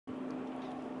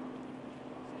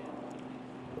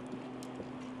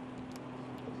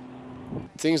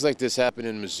Things like this happen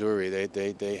in Missouri.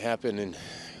 They happen in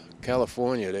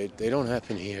California. They don't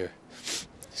happen here.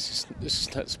 This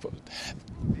is not supposed to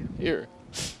happen here.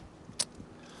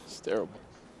 It's terrible.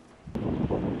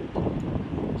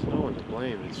 There's no one to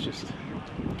blame. It's just.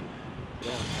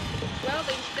 Yeah. Well,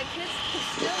 the kids can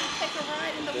still take a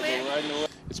ride in the wind.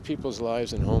 It's people's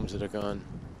lives and homes that are gone,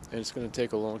 and it's going to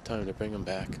take a long time to bring them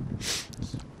back.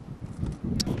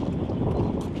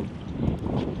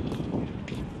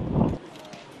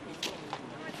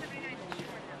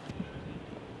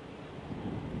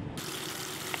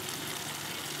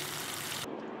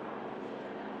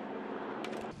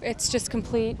 It's just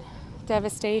complete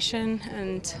devastation,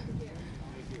 and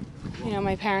you know,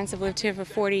 my parents have lived here for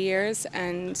 40 years,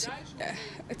 and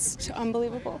it's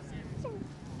unbelievable.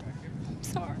 I'm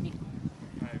sorry.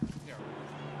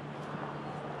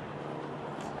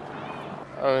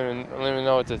 I don't even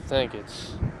know what to think.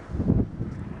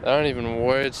 I don't even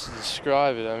words to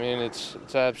describe it. I mean, it's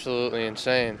absolutely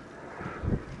insane.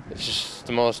 It's just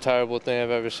the most terrible thing I've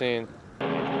ever seen.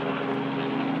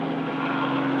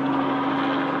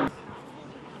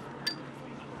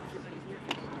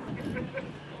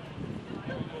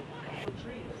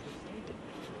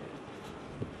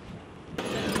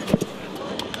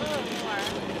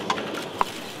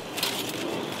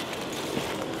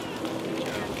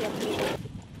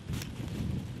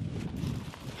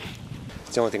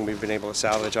 It's the only thing we've been able to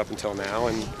salvage up until now,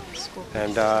 and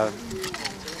you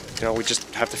know, we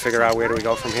just have to figure out where do we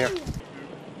go from here.